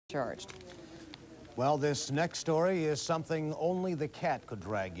charged. Well, this next story is something only the cat could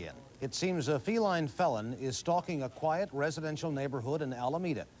drag in. It seems a feline felon is stalking a quiet residential neighborhood in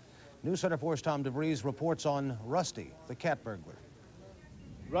Alameda. News Center 4's Tom DeVries reports on Rusty, the cat burglar.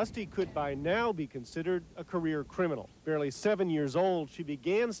 Rusty could by now be considered a career criminal. Barely 7 years old, she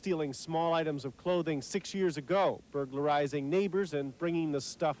began stealing small items of clothing 6 years ago, burglarizing neighbors and bringing the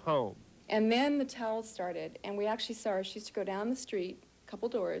stuff home. And then the towels started, and we actually saw her. She used to go down the street, a couple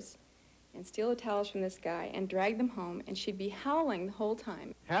doors, and steal the towels from this guy and drag them home, and she'd be howling the whole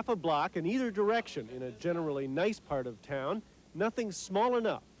time. Half a block in either direction in a generally nice part of town, nothing small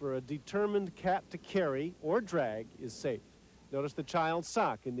enough for a determined cat to carry or drag is safe. Notice the child's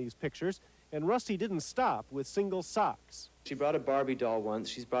sock in these pictures, and Rusty didn't stop with single socks. She brought a Barbie doll once.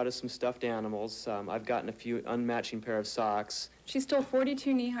 She's brought us some stuffed animals. I've gotten a few unmatching pair of socks. She stole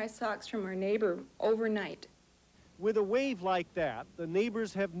 42 knee-high socks from our neighbor overnight. With a wave like that, the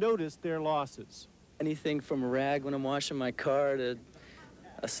neighbors have noticed their losses. Anything from a rag when I'm washing my car to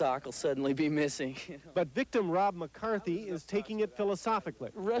a sock will suddenly be missing. You know? But victim Rob McCarthy is taking it philosophically.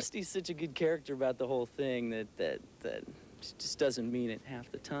 Rusty's such a good character about the whole thing that just doesn't mean it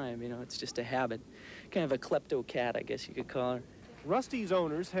half the time. You know, it's just a habit. Kind of a klepto cat, I guess you could call her. Rusty's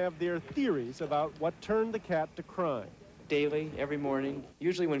owners have their theories about what turned the cat to crime. Daily, every morning,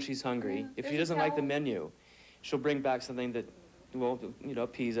 usually when she's hungry. If she doesn't like the menu, she'll bring back something that will,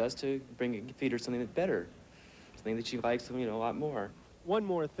 appease us to feed her something that's better, something that she likes, a lot more. One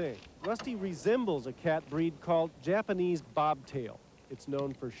more thing. Rusty resembles a cat breed called Japanese bobtail. It's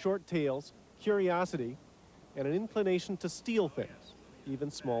known for short tails, curiosity, and an inclination to steal things,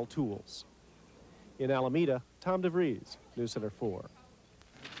 even small tools. In Alameda, Tom DeVries, News Center 4.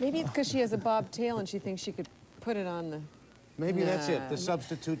 Maybe it's because she has a bob tail and she thinks she could put it on the... Maybe that's it, the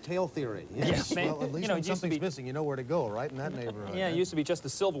substitute tail theory. Yes. Yeah, well, at least when something's missing, you know where to go, right, in that neighborhood. Yeah, it used to be just the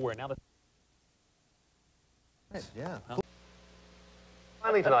silverware. Now Yeah.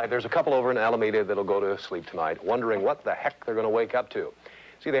 Finally tonight, there's a couple over in Alameda that'll go to sleep tonight, wondering what the heck they're going to wake up to.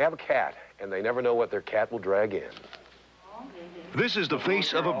 See, they have a cat, and they never know what their cat will drag in. This is the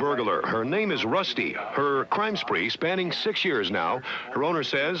face of a burglar. Her name is Rusty. Her crime spree spanning 6 years now. Her owner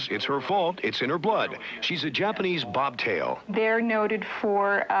says it's her fault. It's in her blood. She's a Japanese bobtail. They're noted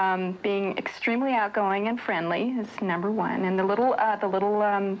for being extremely outgoing and friendly, is number one. And the little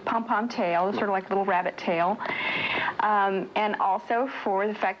pom-pom tail is sort of like a little rabbit tail. And also for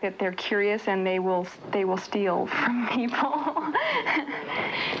the fact that they're curious and they will steal from people.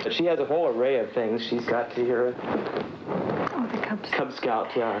 She has a whole array of things. She's got here Cub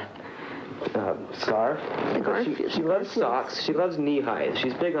Scout scarf. She loves socks. She loves knee-highs.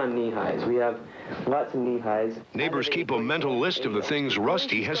 She's big on knee-highs. We have lots of knee-highs. Neighbors keep a mental list of the things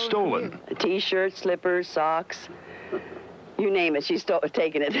Rusty has stolen. T-shirts, slippers, socks. You name it, she's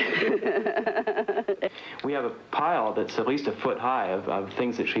taking it. We have a pile that's at least a foot high of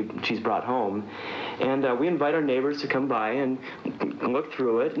things that she's brought home. And we invite our neighbors to come by and look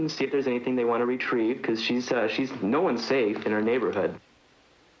through it and see if there's anything they want to retrieve, because she's no one's safe in our neighborhood.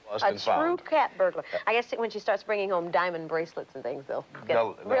 A true cat burglar. I guess when she starts bringing home diamond bracelets and things, they'll get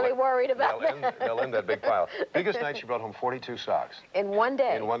really worried about that. They'll end that big pile. Biggest night, she brought home 42 socks. In one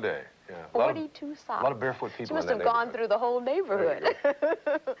day? In one day, yeah. 42 socks. A lot of barefoot people. She must have gone through the whole neighborhood.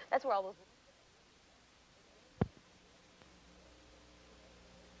 That's where all those...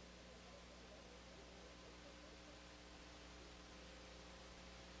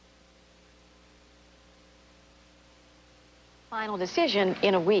 Final decision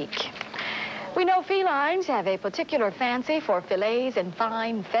in a week. We know felines have a particular fancy for fillets and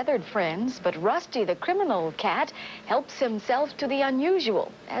fine feathered friends, but Rusty the criminal cat helps himself to the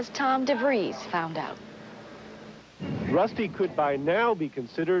unusual, as Tom DeVries found out. Rusty could by now be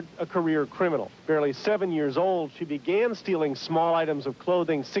considered a career criminal. Barely 7 years old, she began stealing small items of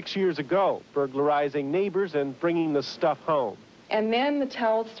clothing 6 years ago, burglarizing neighbors and bringing the stuff home. And then the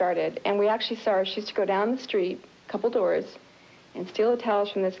towels started, and we actually saw her. She used to go down the street, a couple doors, and steal the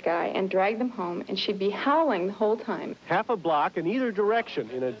towels from this guy and drag them home, and she'd be howling the whole time. Half a block in either direction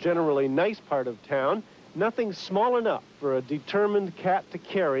in a generally nice part of town, nothing small enough for a determined cat to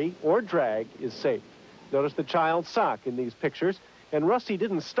carry or drag is safe. Notice the child's sock in these pictures, and Rusty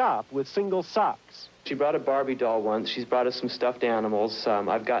didn't stop with single socks. She brought a Barbie doll once. She's brought us some stuffed animals.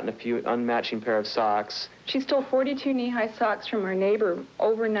 I've gotten a few unmatching pair of socks. She stole 42 knee-high socks from our neighbor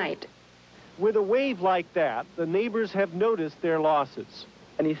overnight. With a wave like that, the neighbors have noticed their losses.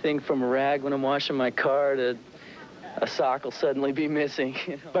 Anything from a rag when I'm washing my car to a sock will suddenly be missing.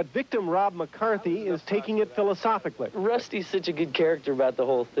 You know? But victim Rob McCarthy is taking it philosophically. Rusty's such a good character about the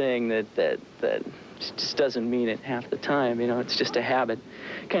whole thing that just doesn't mean it half the time, you know, it's just a habit.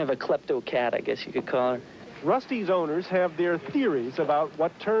 Kind of a klepto cat, I guess you could call her. Rusty's owners have their theories about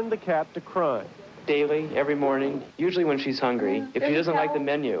what turned the cat to crime. Daily, every morning, usually when she's hungry. If she doesn't like the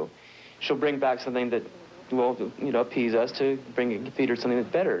menu, she'll bring back something that will, you know, appease us to feed her something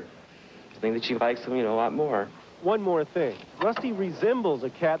that's better. Something that she likes, you know, a lot more. One more thing. Rusty resembles a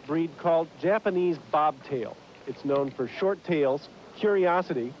cat breed called Japanese bobtail. It's known for short tails,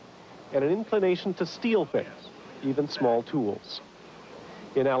 curiosity, and an inclination to steal things, even small tools.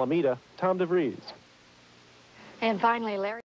 In Alameda, Tom DeVries. And finally, Larry.